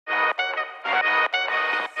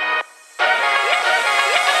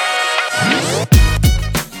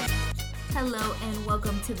Hello and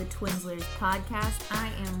welcome to the Twinslers podcast. I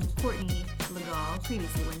am Courtney Legall,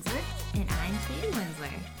 previously Winsler. And I'm Katie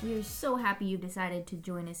Winsler. We are so happy you've decided to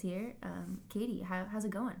join us here. Katie, how's it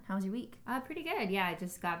going? How was your week? Pretty good. Yeah, I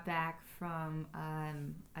just got back from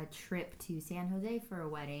a trip to San Jose for a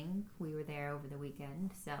wedding. We were there over the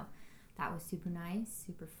weekend, so that was super nice,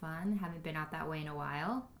 super fun. Haven't been out that way in a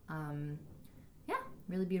while. Yeah,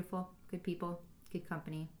 really beautiful, good people, good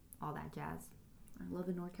company, all that jazz. I love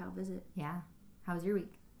a NorCal visit. Yeah. How was your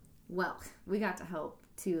week? Well, we got to help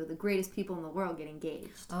two of the greatest people in the world get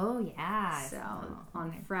engaged. Oh, yeah. So,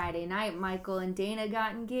 on Friday night, Michael and Dana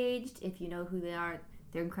got engaged. If you know who they are,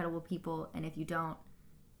 they're incredible people. And if you don't,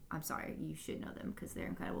 I'm sorry, you should know them because they're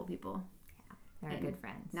incredible people. Yeah, they're good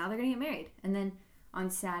friends. Now they're going to get married. And then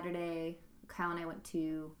on Saturday, Kyle and I went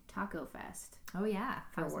to Taco Fest. Oh, yeah.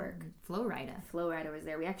 For work. Flowrider. Flowrider was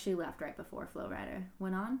there. We actually left right before Flowrider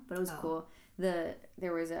went on, but it was cool.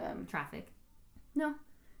 There was traffic. No.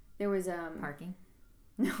 There was parking.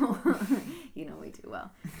 No. You know me too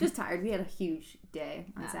well. Just tired. We had a huge day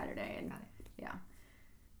on Saturday and got it. Yeah.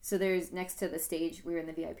 So there's next to the stage, we were in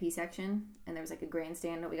the VIP section, and there was like a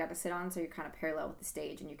grandstand that we got to sit on, so you're kind of parallel with the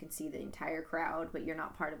stage and you can see the entire crowd, but you're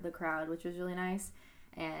not part of the crowd, which was really nice.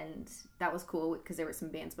 And that was cool because there were some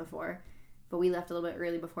bands before. But we left a little bit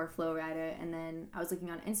early before Flowrider, and then I was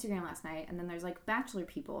looking on Instagram last night, and then there's like bachelor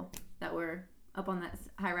people that were up on that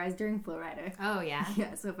high rise during Flowrider. Oh, yeah?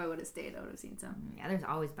 Yeah, so if I would have stayed, I would have seen some. Yeah, there's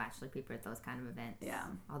always bachelor people at those kind of events. Yeah.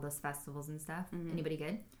 All those festivals and stuff. Mm-hmm. Anybody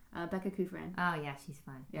good? Becca Kufrin. Oh, yeah, she's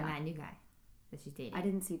fun. Yeah. And that new guy that she's dating. I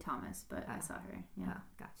didn't see Thomas, but I saw her. Yeah. Oh,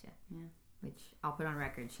 gotcha. Yeah. Which I'll put on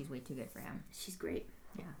record, she's way too good for him. She's great.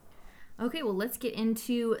 Yeah. Okay, well, let's get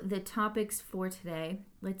into the topics for today.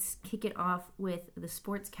 Let's kick it off with the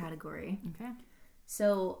sports category. Okay.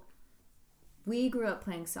 So, we grew up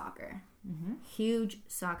playing soccer. Mm-hmm. Huge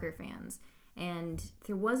soccer fans. And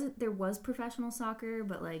there was professional soccer,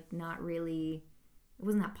 but, like, not really... It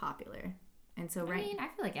wasn't that popular. And so, I mean, I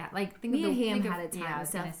feel like, me and him had a time and and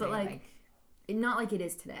stuff, but, not like it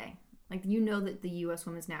is today. Like, you know that the U.S.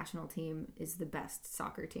 women's national team is the best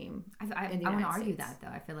soccer team. I want to argue that, though.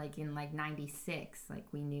 I feel like in, 96,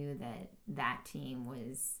 we knew that team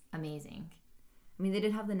was amazing. I mean, they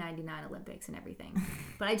did have the 99 Olympics and everything.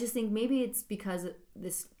 But I just think maybe it's because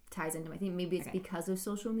this ties into my theme. Maybe it's because of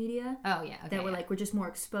social media. Oh, yeah. Okay, that we're just more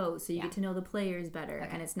exposed. So you get to know the players better. Okay.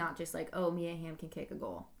 And it's not just like, oh, Mia Hamm can kick a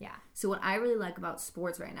goal. Yeah. So what I really like about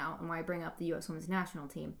sports right now, and why I bring up the U.S. women's national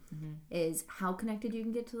team, is how connected you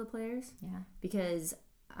can get to the players. Yeah. Because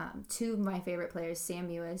two of my favorite players, Sam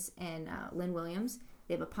Mewis and Lynn Williams,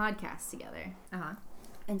 they have a podcast together. Uh-huh.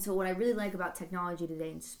 And so what I really like about technology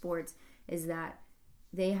today in sports is that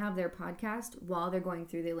they have their podcast while they're going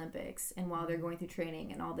through the Olympics and while they're going through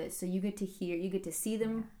training and all this. So you get to see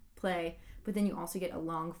them play, but then you also get a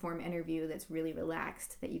long form interview that's really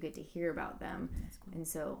relaxed that you get to hear about them. That's cool. And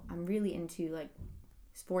so I'm really into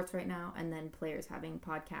sports right now, and then players having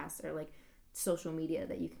podcasts or social media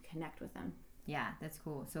that you can connect with them. Yeah, that's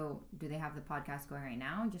cool. So, do they have the podcast going right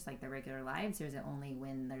now, just like the regular lives, or is it only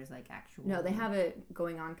when there's actual? No, they have it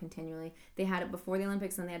going on continually. They had it before the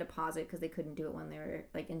Olympics, and they had to pause it because they couldn't do it when they were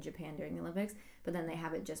in Japan during the Olympics. But then they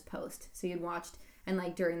have it just post. So you'd watched, and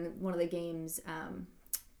during one of the games,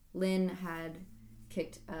 Lynn had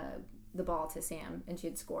kicked the ball to Sam, and she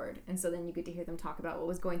had scored. And so then you get to hear them talk about what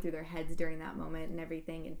was going through their heads during that moment and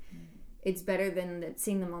everything. And it's better than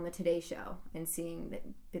seeing them on the Today Show and seeing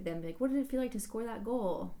them what did it feel like to score that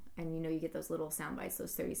goal? And you get those little sound bites,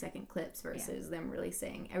 those 30-second clips versus them really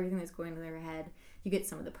saying everything that's going to their head. You get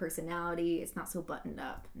some of the personality. It's not so buttoned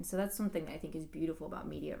up. And so that's something that I think is beautiful about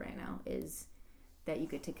media right now, is that you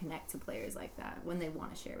get to connect to players like that when they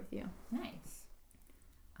want to share with you. Nice.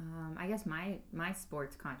 I guess my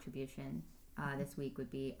sports contribution this week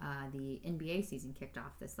would be the NBA season kicked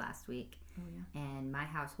off this last week. Oh, yeah. And my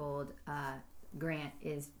household, Grant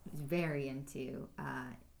is very into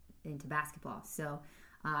basketball. So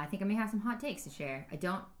I think I may have some hot takes to share. I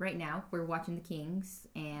don't right now. We're watching the Kings,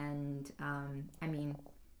 and I mean,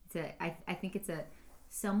 I think it's a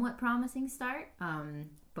somewhat promising start,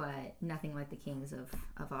 but nothing like the Kings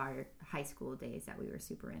of our high school days that we were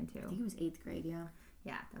super into. I think it was 8th grade, yeah.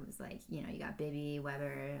 Yeah, that was you got Bibby,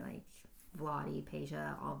 Weber, Vladi,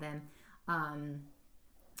 Peja, all of them.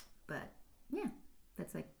 But yeah,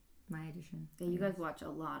 that's my addition. Yeah, you guys watch a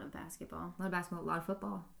lot of basketball. A lot of basketball, a lot of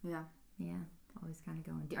football. Yeah. Yeah, always kind of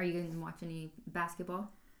going. Are you going to watch any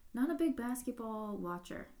basketball? Not a big basketball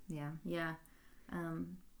watcher. Yeah. Yeah.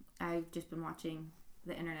 I've just been watching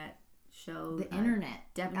the internet show. The internet.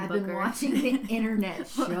 Devin I've Booker. been watching the internet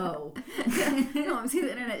show. No, I'm seeing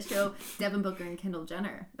the internet show. Devin Booker and Kendall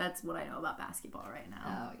Jenner. That's what I know about basketball right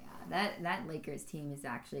now. Oh yeah, that Lakers team is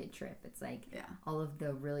actually a trip. It's like Yeah. all of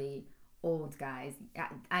the really old guys.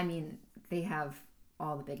 I mean, they have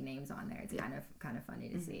all the big names on there. It's kind of funny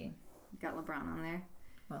to see. Got LeBron on there.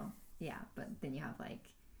 Well, yeah, but then you have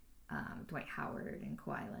like Dwight Howard and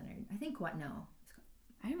Kawhi Leonard. I think Kawhi. No,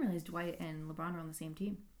 I didn't realize Dwight and LeBron were on the same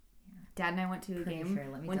team. Dad and I went to a game sure.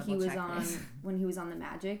 Let me when he was double-check on this. when he was on the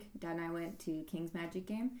Magic. Dad and I went to King's Magic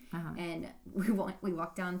game, Uh-huh. and we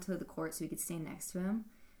walked down to the court so we could stand next to him.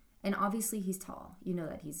 And obviously he's tall. You know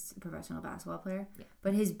that he's a professional basketball player. Yeah.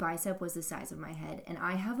 But his bicep was the size of my head, and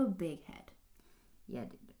I have a big head. Yeah,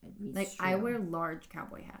 Like I wear large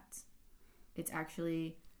cowboy hats. It's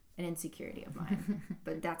actually an insecurity of mine,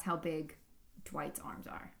 but that's how big Dwight's arms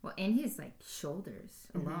are. Well, and his like shoulders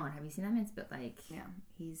alone. Have you seen that man's? But like, Yeah,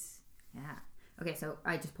 he's yeah. Okay, so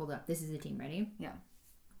I just pulled up. This is the team. Ready? yeah.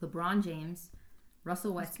 LeBron James,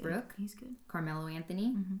 Russell Westbrook, He's good. Carmelo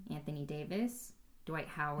Anthony, Anthony Davis, Dwight Is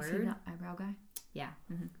he Howard. the eyebrow guy? Yeah,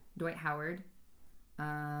 Dwight Howard.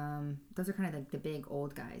 Those are kind of like the big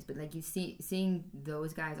old guys, but like seeing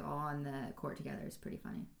those guys all on the court together is pretty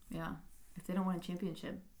funny. Yeah. If they don't win a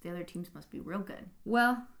championship, the other teams must be real good.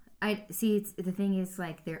 Well, I see. It's the thing is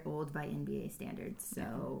like they're old by NBA standards,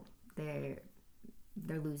 so they're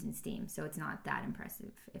losing steam. So it's not that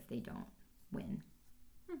impressive if they don't win.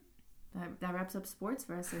 That wraps up sports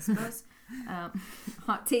for us, I suppose.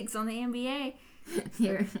 Hot takes on the NBA.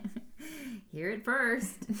 Here it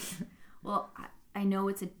first. Well, I know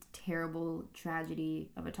it's a terrible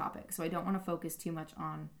tragedy of a topic, so I don't want to focus too much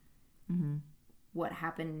on what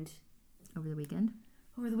happened Over the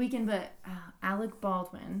weekend. but Alec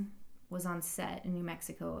Baldwin was on set in New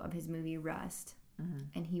Mexico of his movie Rust,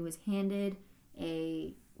 and he was handed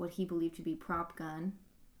what he believed to be prop gun,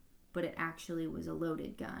 but it actually was a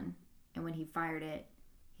loaded gun. And when he fired it,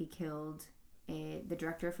 he killed the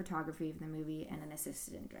director of photography of the movie and an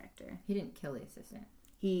assistant director. He didn't kill the assistant.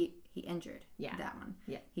 He injured that one.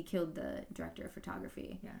 Yeah. He killed the director of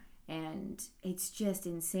photography. Yeah. And it's just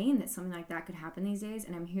insane that something like that could happen these days.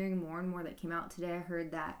 And I'm hearing more and more that came out today. I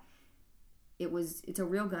heard that it's a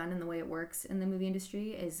real gun, and the way it works in the movie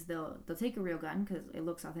industry is they'll take a real gun because it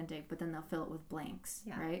looks authentic, but then they'll fill it with blanks,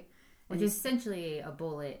 right? Which is essentially a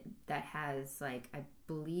bullet that has like, I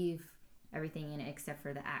believe, everything in it except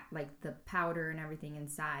for like the powder and everything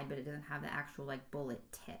inside, but it doesn't have the actual like bullet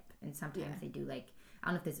tip. And sometimes they do like, I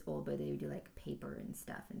don't know if this is old, but they do like paper and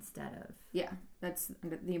stuff instead of. Yeah, that's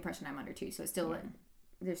the impression I'm under too. So it's still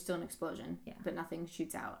there's still an explosion, but nothing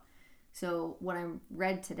shoots out. So what I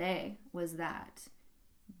read today was that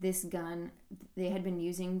this gun they had been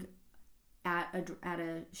using at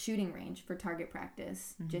a shooting range for target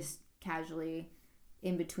practice, just casually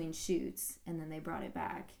in between shoots, and then they brought it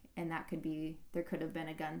back. And that there could have been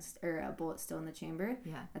a gun or a bullet still in the chamber.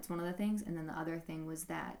 Yeah, that's one of the things. And then the other thing was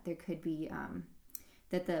that there could be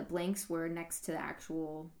that the blanks were next to the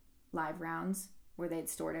actual live rounds where they'd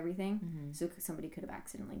stored everything, so somebody could have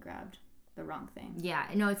accidentally grabbed the wrong thing. Yeah,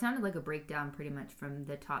 no, it sounded like a breakdown pretty much from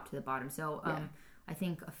the top to the bottom. So I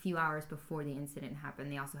think a few hours before the incident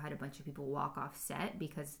happened, they also had a bunch of people walk off set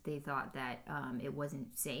because they thought that it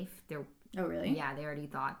wasn't safe. Oh, really? Yeah, they already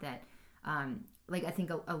thought that. Like, I think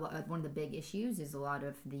one of the big issues is a lot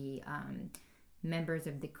of the members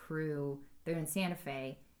of the crew, they're in Santa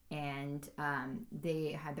Fe, and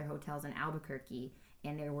they had their hotels in Albuquerque,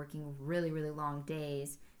 and they were working really, really long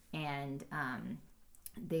days, and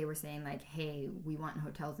they were saying, like, hey, we want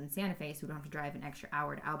hotels in Santa Fe, so we don't have to drive an extra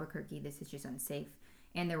hour to Albuquerque. This is just unsafe.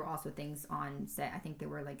 And there were also things on set. I think there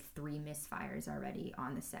were, like, 3 misfires already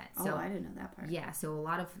on the set. So, I didn't know that part. Yeah, so a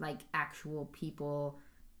lot of, like, actual people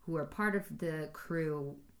who are part of the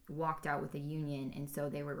crew walked out with a union, and so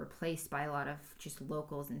they were replaced by a lot of just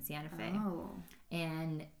locals in Santa Fe.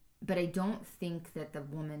 But I don't think that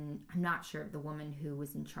I'm not sure of the woman who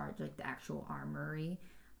was in charge, like the actual armory.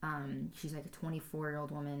 She's like a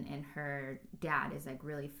 24-year-old woman, and her dad is like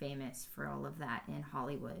really famous for all of that in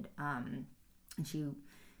Hollywood. And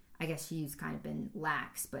I guess she's kind of been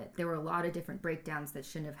lax, but there were a lot of different breakdowns that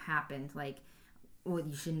shouldn't have happened. Like, well,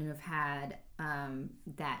 you shouldn't have had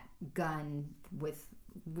that gun with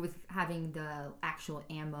having the actual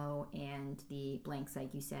ammo and the blanks,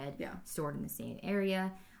 like you said, stored in the same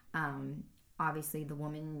area. Obviously, the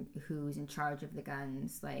woman who's in charge of the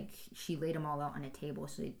guns, like, she laid them all out on a table.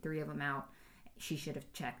 She laid 3 of them out. She should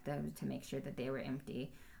have checked them to make sure that they were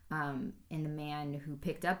empty. And the man who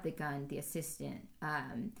picked up the gun, the assistant,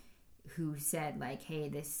 who said, like, hey,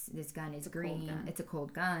 this gun is green. It's a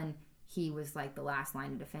cold gun. he was like the last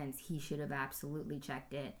line of defense. He should have absolutely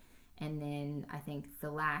checked it. And then I think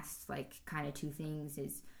the last like kind of two things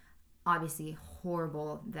is obviously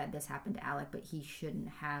horrible that this happened to Alec, but he shouldn't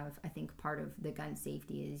have. I think part of the gun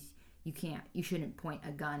safety is you shouldn't point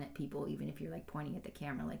a gun at people, even if you're like pointing at the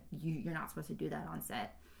camera. Like you're not supposed to do that on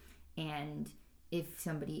set. And if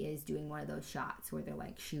somebody is doing one of those shots where they're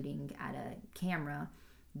like shooting at a camera,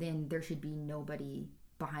 then there should be nobody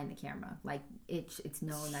behind the camera. Like it's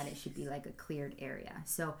known that it should be like a cleared area.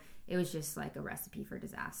 So it was just like a recipe for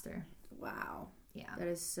disaster. Wow. Yeah. That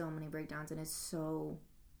is so many breakdowns, and it's so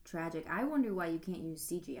tragic. I wonder why you can't use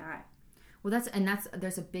CGI. Well,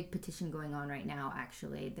 there's a big petition going on right now.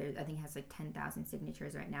 Actually, I think it has like 10,000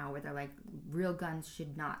 signatures right now, where they're like, real guns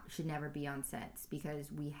should never be on sets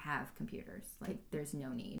because we have computers. Like, there's no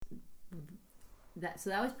need. So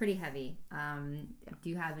that was pretty heavy. Do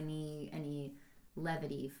you have any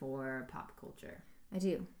levity for pop culture? I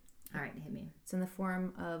do. All right, hit me. It's in the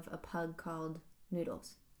form of a pug called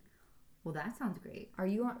Noodles. Well, that sounds great. Are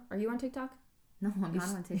you on TikTok? No, I'm not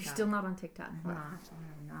on TikTok. You're still not on TikTok. I'm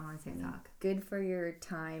not on TikTok. Good for your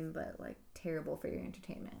time, but like terrible for your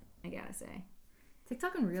entertainment, I gotta say.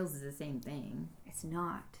 TikTok and Reels is the same thing. It's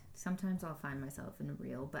not. Sometimes I'll find myself in a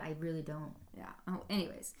reel, but I really don't. Yeah. Oh,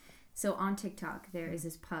 anyways. So on TikTok, there is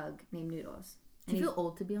this pug named Noodles. Do you feel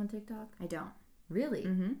old to be on TikTok? I don't. Really?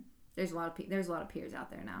 Mm-hmm. There's a lot of peers out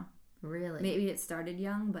there now. Really? Maybe it started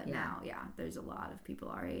young, but now, there's a lot of people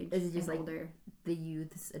our age. Is it just like older? The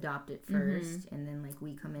youths adopt it first, and then like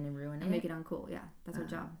we come in and ruin it? And make it uncool, yeah. That's our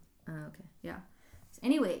job. Okay. Yeah. So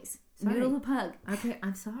anyways, Noodle the pug. Okay,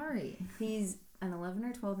 I'm sorry. He's an 11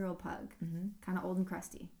 or 12-year-old pug, kind of old and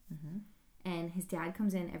crusty. Mm-hmm. And his dad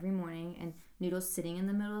comes in every morning, and Noodle's sitting in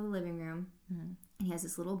the middle of the living room, and he has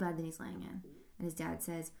this little bed that he's laying in. And his dad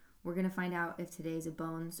says, "We're going to find out if today's a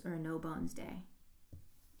bones or a no bones day."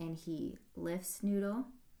 And he lifts Noodle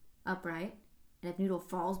upright, and if Noodle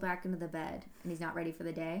falls back into the bed and he's not ready for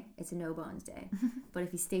the day, it's a no bones day. But if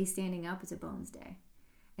he stays standing up, it's a bones day.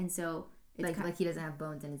 And so it's like he doesn't have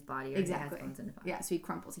bones in his body, or exactly. He has bones in his body. Yeah, so he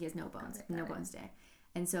crumples. He has no bones. No bones day.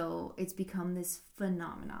 And so it's become this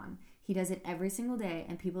phenomenon. He does it every single day,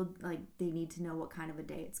 and people they need to know what kind of a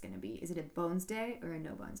day it's going to be. Is it a bones day or a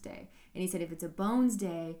no bones day? And he said if it's a bones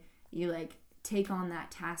day, you take on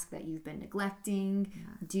that task that you've been neglecting,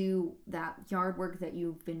 do that yard work that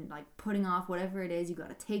you've been putting off, whatever it is. You got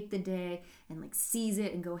to take the day and seize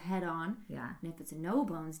it and go head on. Yeah. And if it's a no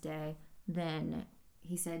bones day, then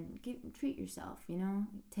he said treat yourself.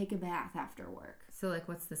 Take a bath after work. So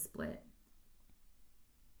what's the split?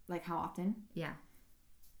 How often? Yeah.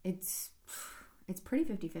 It's pretty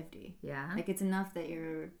 50-50. Yeah. It's enough that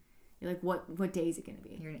you're what day is it going to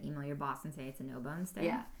be? You're going to email your boss and say it's a no bones day?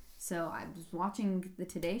 Yeah. So I was watching the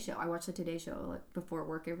Today Show. I watch the Today Show before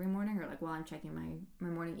work every morning, or while I'm checking my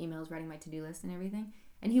morning emails, writing my to-do list and everything.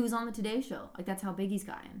 And he was on the Today Show. That's how big he's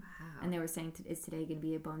gotten. Wow. And they were saying, is today going to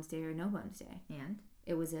be a bones day or a no bones day? And?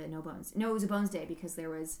 It was a no bones. No, it was a bones day because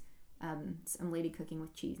there was some lady cooking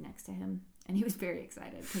with cheese next to him. And he was very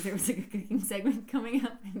excited because there was a cooking segment coming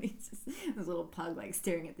up. And he's just this little pug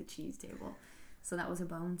staring at the cheese table. So that was a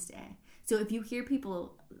bones day. So if you hear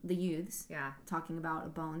people, the youths, talking about a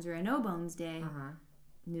bones or a no bones day,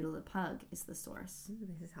 Noodle the pug is the source. Ooh,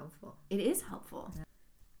 this is helpful. It is helpful. Yeah.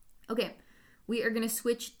 Okay, we are going to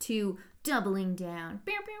switch to doubling down.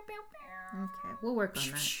 Okay, we'll work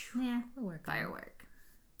on that. Yeah, we'll work on Firework.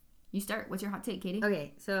 You start. What's your hot take, Katie?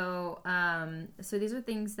 Okay, so these are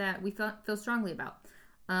things that we feel strongly about.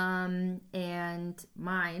 And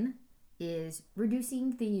mine is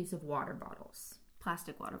reducing the use of water bottles.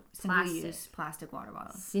 Single-use plastic water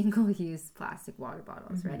bottles. Single-use plastic water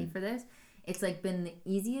bottles. Ready for this? It's been the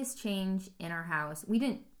easiest change in our house. We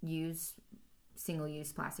didn't use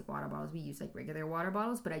single-use plastic water bottles. We use regular water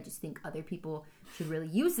bottles, but I just think other people should really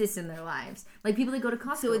use this in their lives. People that go to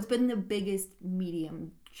Costco. So it's been the biggest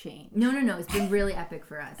medium change. No. It's been really epic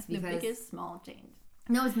for us. The biggest small change.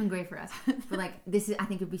 No, it's been great for us. But this is, I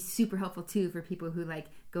think, would be super helpful too for people who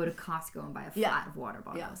go to Costco and buy a flat of water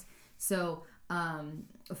bottles. Yeah. So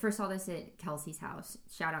first saw this at Kelsey's house.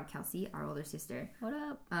 Shout out Kelsey, our older sister. What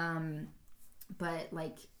up? But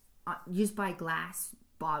just buy glass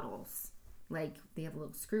bottles. They have a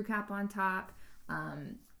little screw cap on top.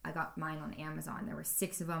 I got mine on Amazon. There were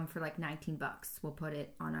 6 of them for $19. We'll put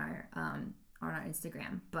it on our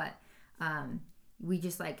Instagram. But we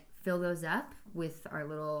just fill those up with our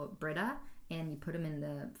little Brita, and you put them in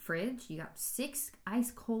the fridge. You got 6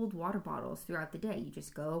 ice cold water bottles throughout the day. You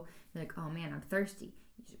just go, you're oh man, I'm thirsty.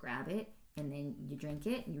 You just grab it, and then you drink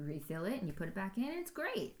it, and you refill it, and you put it back in, and it's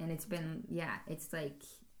great. And it's been,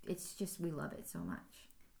 it's just, we love it so much.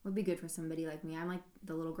 Would be good for somebody like me. I'm like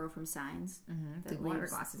the little girl from Signs. Mm-hmm. That The water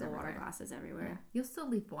leaves glasses the everywhere. water glasses everywhere. Yeah. You'll still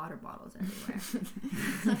leave water bottles everywhere.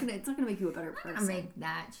 It's not gonna make you a better I'll person. make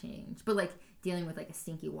that change. But like dealing with like a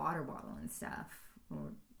stinky water bottle and stuff.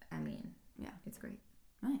 Or, I mean, Yeah. it's great.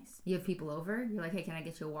 Nice. You have people over. You're like, hey, can I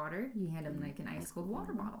get you a water? You hand them like an ice cold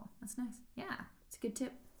water bottle. That's nice. Yeah. It's a good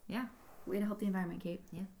tip. Yeah. Way to help the environment, Kate.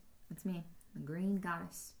 Yeah. That's me. The green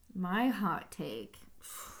goddess. My hot take.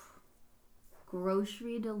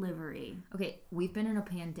 Grocery delivery. Okay, we've been in a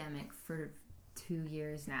pandemic for 2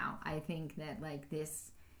 years now. I think that like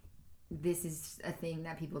this is a thing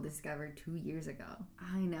that people discovered 2 years ago.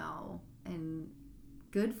 I know. And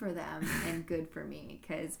good for them and good for me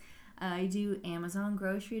because I do Amazon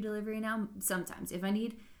grocery delivery now sometimes. If I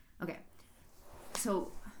need... Okay.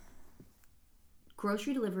 So,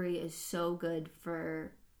 grocery delivery is so good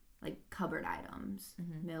for like cupboard items.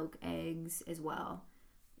 Milk, eggs as well.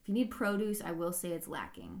 If you need produce, I will say it's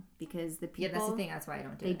lacking because the people... Yeah, that's the thing. That's why I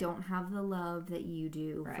don't do They it. don't have the love that you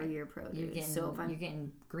do for Right. your produce. You're getting, so if I'm... you're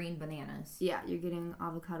getting green bananas. Yeah, you're getting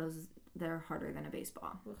avocados that are harder than a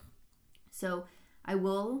baseball. Ugh. So I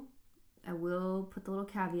will put the little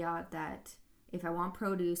caveat that if I want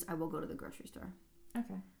produce, I will go to the grocery store.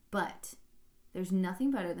 Okay. But there's nothing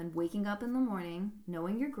better than waking up in the morning,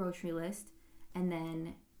 knowing your grocery list, and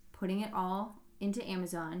then putting it all into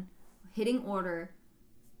Amazon, hitting order,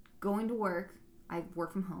 going to work. I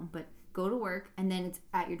work from home, but go to work, and then it's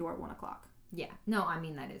at your door at 1 o'clock. Yeah. No, I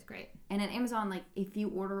mean, that is great. And at Amazon, like, if you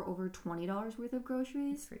order over $20 worth of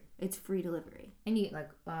groceries, it's free delivery. And you, like,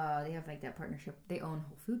 they have, like, that partnership. They own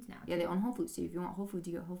Whole Foods now. Yeah, they own Whole Foods. So if you want Whole Foods,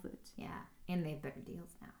 you get Whole Foods. Yeah. And they have better deals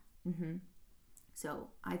now. Mm-hmm. So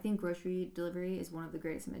I think grocery delivery is one of the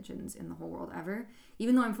greatest inventions in the whole world ever.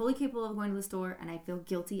 Even though I'm fully capable of going to the store and I feel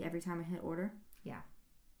guilty every time I hit order. Yeah.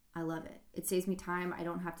 I love it. It saves me time. I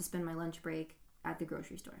don't have to spend my lunch break at the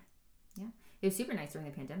grocery store. Yeah. It was super nice during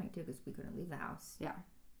the pandemic, too, because we couldn't leave the house. Yeah.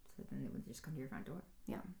 So then they would just come to your front door.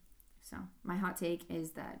 Yeah. So my hot take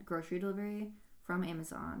is that grocery delivery from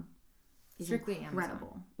Amazon is Strictly incredible.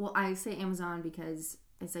 Amazon. Well, I say Amazon because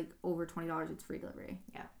it's like over $20. It's free delivery.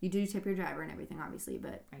 Yeah. You do tip your driver and everything, obviously,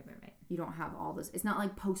 but Right. you don't have all this. It's not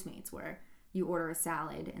like Postmates where you order a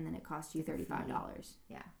salad and then it costs you $35.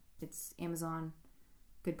 Yeah. It's Amazon,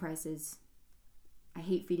 good prices. I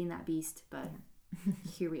hate feeding that beast, but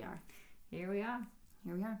here we are. Here we are.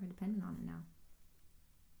 Here we are. We're dependent on it now.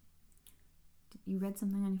 You read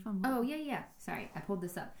something on your phone? Oh, yeah. Sorry. I pulled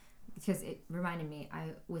this up because it reminded me.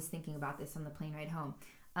 I was thinking about this on the plane ride home.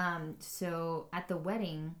 So at the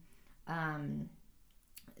wedding,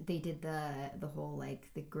 they did the whole, like,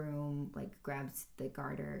 the groom, like, grabs the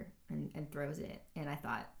garter and throws it. And I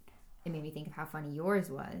thought, it made me think of how funny yours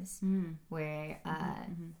was, where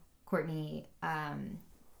Courtney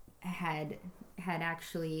had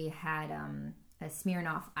actually had a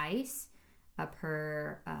Smirnoff Ice up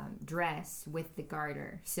her dress with the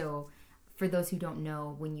garter. So for those who don't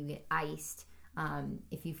know, when you get iced,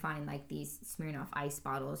 if you find like these Smirnoff Ice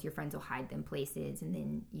bottles, your friends will hide them places, and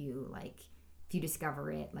then you, like, if you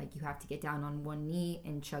discover it, like, you have to get down on one knee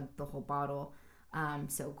and chug the whole bottle.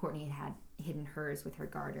 So Courtney had hidden hers with her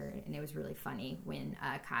garter, and it was really funny when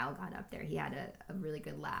Kyle got up there. He had a really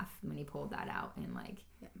good laugh when he pulled that out and, like,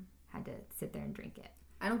 had to sit there and drink it.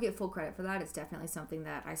 I don't get full credit for that. It's definitely something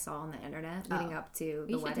that I saw on the internet leading up to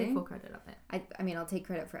the You should wedding. take full credit of it. I mean, I'll take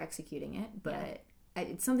credit for executing it, but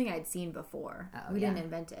it's something I'd seen before. We didn't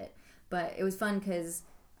invent it. But it was fun because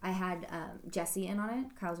I had Jesse in on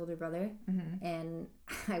it, Kyle's older brother, and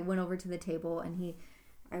I went over to the table, and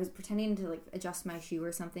I was pretending to, like, adjust my shoe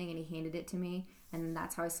or something, and he handed it to me, and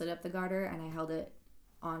that's how I slid up the garter, and I held it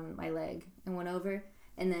on my leg and went over,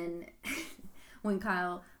 and then when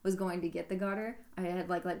Kyle was going to get the garter, I had,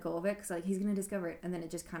 like, let go of it because, like, he's gonna discover it, and then it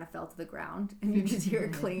just kind of fell to the ground, and you just hear a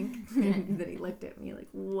clink, and then he looked at me like,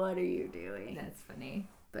 "What are you doing?" That's funny.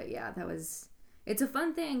 But yeah, it's a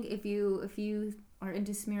fun thing if you are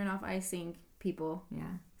into Smirnoff icing people. Yeah,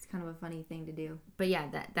 it's kind of a funny thing to do. But yeah,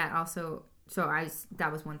 that also. So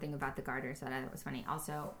that was one thing about the garter, so that was funny.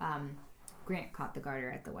 Also, Grant caught the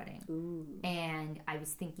garter at the wedding. Ooh. And I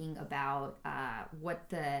was thinking about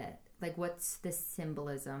what's the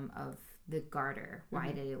symbolism of the garter?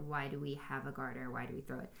 Why do we have a garter? Why do we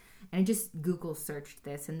throw it? And I just Google searched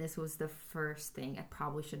this, and this was the first thing. I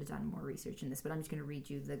probably should have done more research in this, but I'm just going to read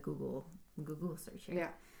you the Google search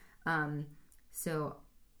here. Yeah. So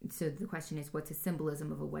the question is, what's the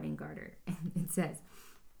symbolism of a wedding garter? And it says,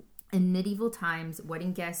 in medieval times,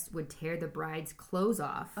 wedding guests would tear the bride's clothes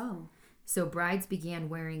off. Oh. So brides began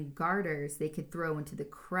wearing garters they could throw into the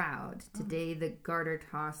crowd. Today, the garter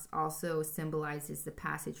toss also symbolizes the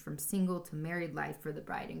passage from single to married life for the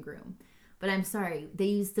bride and groom. But I'm sorry, they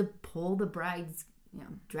used to pull the bride's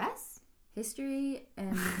dress? History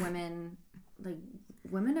and women, like,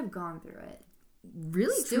 women have gone through it.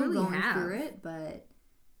 Really, Still truly going have. through it, but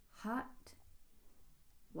hot.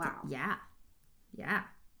 Wow. Yeah.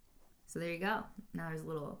 So there you go. Now there's a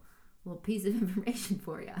little piece of information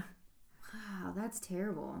for you. Wow, that's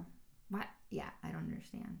terrible. What? Yeah, I don't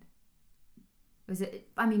understand. Was it?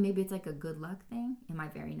 I mean, maybe it's like a good luck thing. Am I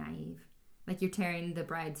very naive? Like you're tearing the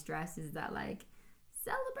bride's dress? Is that like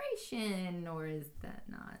celebration, or is that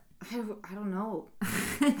not? I don't know.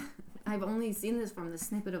 I've only seen this from the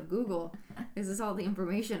snippet of Google. This is all the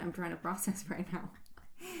information I'm trying to process right now.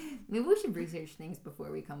 Maybe we should research things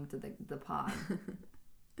before we come to the pod.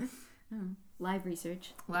 Live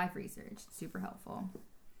research. Live research, super helpful.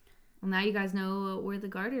 Well, now you guys know where the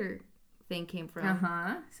garter thing came from.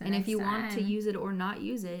 So and if you want to time. use it or not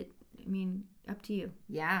use it, I mean, up to you.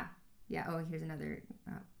 Yeah. Oh, here's another.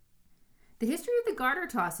 The history of the garter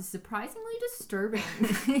toss is surprisingly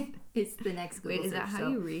disturbing. It's the next Google Wait, is that search, how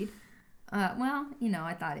you read? Well,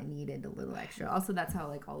 I thought it needed a little extra. Also, that's how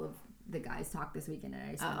like all of the guys talked this weekend, and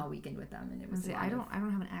I spent all weekend with them, and it was. I don't have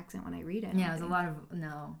an accent when I read it. Yeah, it was a lot of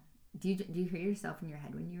no. Do you hear yourself in your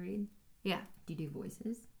head when you read? Yeah. Do you do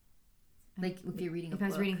voices? Like if you're reading. If I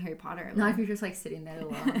was reading Harry Potter. No, if you're just like sitting there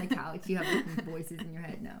alone on the couch, you have like, voices in your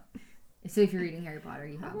head. No. So if you're reading Harry Potter,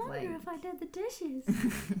 you have like. if I did the dishes.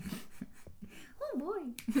 Oh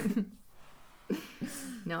boy.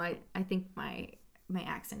 No, I think my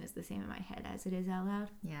accent is the same in my head as it is out loud.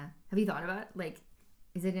 Yeah. Have you thought about like,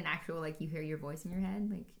 is it an actual like you hear your voice in your head?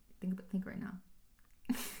 Like think right now.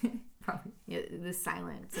 Probably. Yeah, the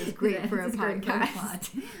silence is great for a It's great for a podcast. pod.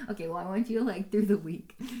 Okay, well I want you to like through the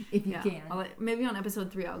week if you can. Maybe on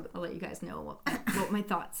episode 3 I'll let you guys know what my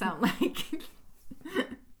thoughts sound like.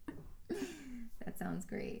 That sounds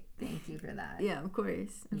great. Thank you for that. Yeah, of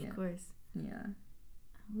course. Of course. Yeah.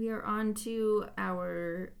 We are on to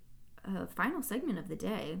our final segment of the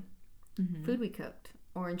day. Mm-hmm. Food we cooked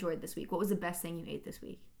or enjoyed this week. What was the best thing you ate this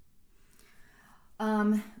week?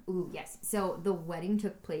 Yes. So the wedding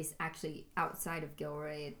took place actually outside of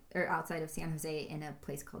Gilroy, or outside of San Jose, in a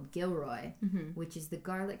place called Gilroy, which is the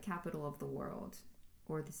garlic capital of the world,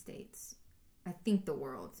 or the States. I think the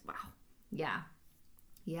world. Wow. Yeah.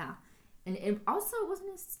 And it also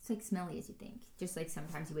wasn't as like smelly as you think. Just like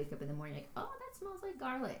sometimes you wake up in the morning like, oh, that smells like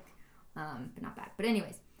garlic. But not bad. But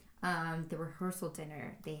anyways, the rehearsal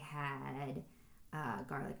dinner, they had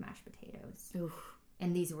garlic mashed potatoes. Oof.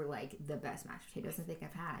 And these were like the best mashed potatoes I think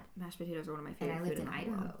I've had. Mashed potatoes are one of my favorite. And I lived food in the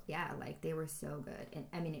Idaho. world. Yeah, like they were so good. And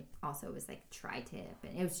I mean, it also was like tri-tip,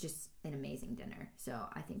 and it was just an amazing dinner. So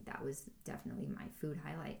I think that was definitely my food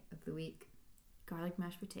highlight of the week. Garlic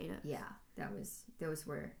mashed potatoes. Yeah, those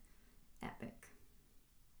were epic.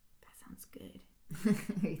 That sounds good.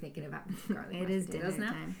 Are you thinking about garlic It mashed is potatoes dinner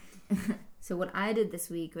now? time. So what I did this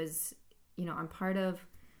week was, I'm part of.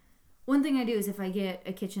 One thing I do is if I get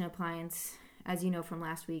a kitchen appliance, as you know from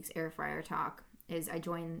last week's air fryer talk, is I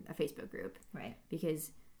join a Facebook group. Right.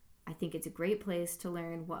 Because I think it's a great place to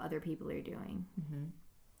learn what other people are doing. Mm-hmm.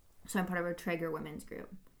 So I'm part of a Traeger women's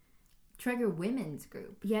group. Traeger women's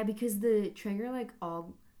group. Yeah, because the Traeger, like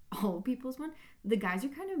all people's one, the guys are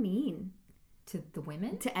kind of mean To the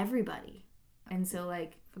women? to everybody. And so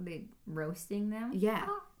like Are they roasting them? Yeah,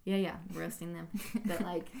 roasting them. But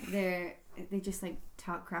like they just like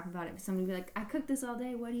talk crap about it. Somebody will be like, I cooked this all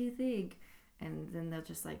day, what do you think? And then they'll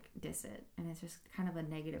just like diss it, and it's just kind of a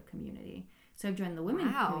negative community. So I've joined the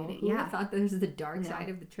women community. Who would've thought there's the dark side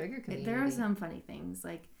of the Traeger community? There are some funny things.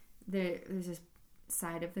 Like there's this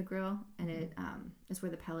side of the grill, and it is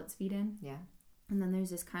where the pellets feed in. Yeah. And then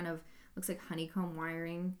there's this kind of looks like honeycomb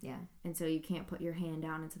wiring. Yeah. And so you can't put your hand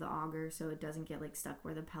down into the auger, so it doesn't get like stuck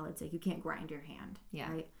where the pellets. Like you can't grind your hand.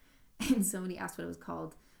 Yeah. Right. And somebody asked what it was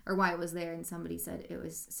called or why it was there, and somebody said it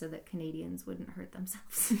was so that Canadians wouldn't hurt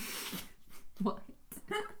themselves. What?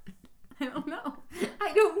 I don't know.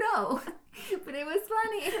 I don't know. But it was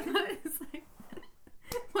funny. It's like,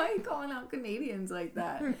 why are you calling out Canadians like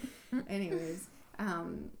that? Anyways,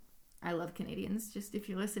 I love Canadians. Just if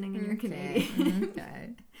you're listening and you're Canadian. Okay.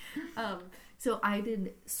 So I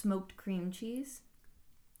did smoked cream cheese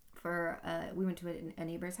for. We went to a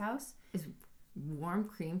neighbor's house. Is warm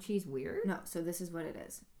cream cheese weird? No, so this is what it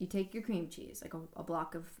is. You take your cream cheese, like a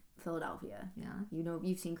block of Philadelphia. Yeah.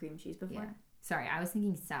 You've seen cream cheese before. Yeah. Sorry, I was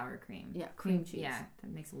thinking sour cream. Yeah, cream cheese. Yeah,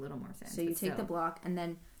 that makes a little more sense. So you take the block, and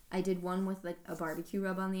then I did one with like a barbecue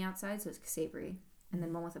rub on the outside, so it's savory. and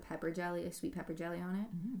then one with a pepper jelly, a sweet pepper jelly on it,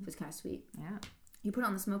 which is kind of sweet. Yeah. You put it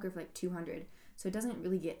on the smoker for like 200, so it doesn't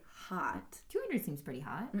really get hot. 200 seems pretty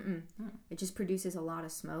hot. It just produces a lot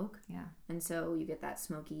of smoke, Yeah. and so you get that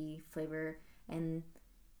smoky flavor, and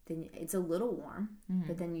then it's a little warm,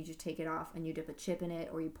 but then you just take it off and you dip a chip in it,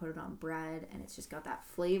 or you put it on bread, and it's just got that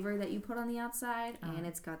flavor that you put on the outside, and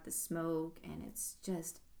it's got the smoke, and it's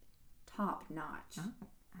just top notch. Oh,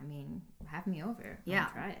 I mean, have me over. Yeah,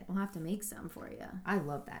 I'll try it. we'll have to make some for you. I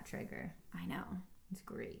love that Traeger. I know. It's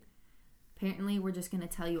great. Apparently, we're just going to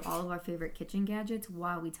tell you all of our favorite kitchen gadgets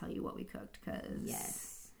while we tell you what we cooked. Because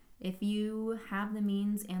Yes. if you have the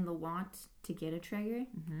means and the want to get a Traeger,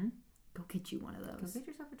 go get you one of Go those. get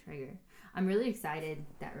yourself a Traeger. I'm really excited.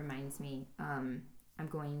 That reminds me. I'm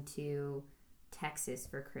going to Texas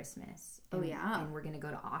for Christmas. Oh, yeah. And we're going to go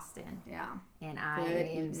to Austin. Yeah. And I Good am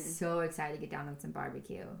eating. so excited to get down on some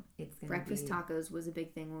barbecue. It's going Breakfast to be... tacos was a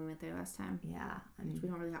big thing when we went there last time. Yeah. I Which mean, we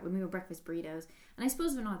don't really have. We made breakfast burritos. And I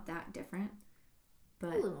suppose they're not that different. a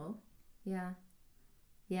But little. Yeah.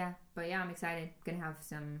 Yeah. But yeah, I'm excited. Going to have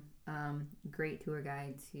some great tour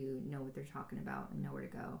guides who know what they're talking about and know where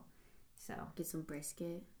to go. So, get some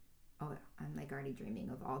brisket. oh, I'm like already dreaming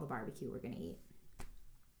of all the barbecue we're going to eat.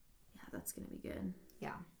 Yeah, that's going to be good.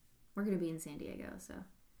 Yeah. We're going to be in San Diego, so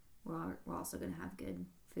we're also going to have good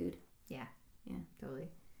food. Yeah. Yeah. Totally.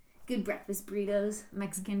 Good breakfast burritos,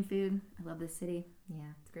 Mexican food. I love this city.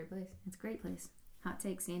 Yeah. It's a great place. It's a great place. Hot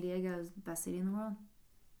take, San Diego is the best city in the world.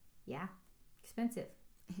 Yeah. Expensive.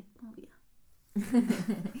 Oh, yeah.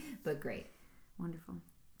 But great. Wonderful.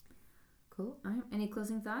 Cool. All right. Any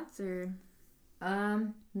closing thoughts or?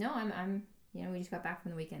 No, I'm we just got back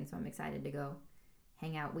from the weekend, so I'm excited to go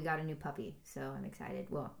hang out. We got a new puppy, so I'm excited.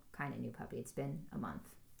 Well, kind of new puppy. It's been a month.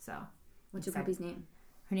 So, What's your excited. puppy's name?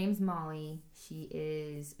 Her name's Molly. She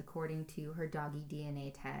is, according to her doggy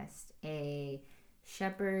DNA test, a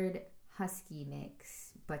Shepherd Husky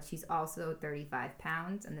mix, but she's also 35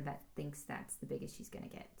 pounds, and the vet thinks that's the biggest she's going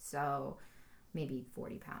to get. So maybe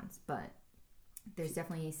 40 pounds, but there's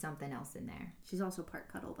definitely something else in there. She's also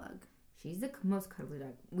part cuddle bug. She's the most cuddly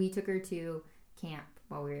dog. We took her to camp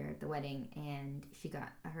while we were at the wedding, and she got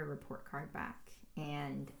her report card back,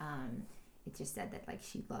 and it just said that like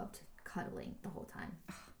she loved cuddling the whole time.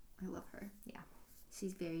 I love her. Yeah.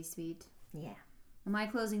 She's very sweet. Yeah. Well, my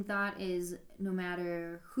closing thought is no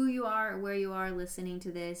matter who you are or where you are listening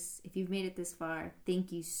to this, if you've made it this far,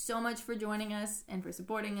 thank you so much for joining us and for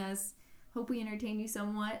supporting us. Hope we entertain you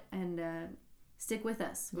somewhat, and stick with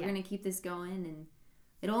us. We're going to keep this going, and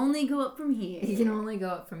it'll only go up from here. You can only go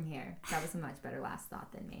up from here. That was a much better last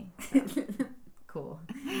thought than me. So, cool.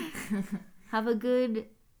 Have a good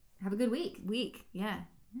week. Yeah.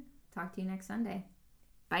 Talk to you next Sunday.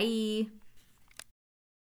 Bye.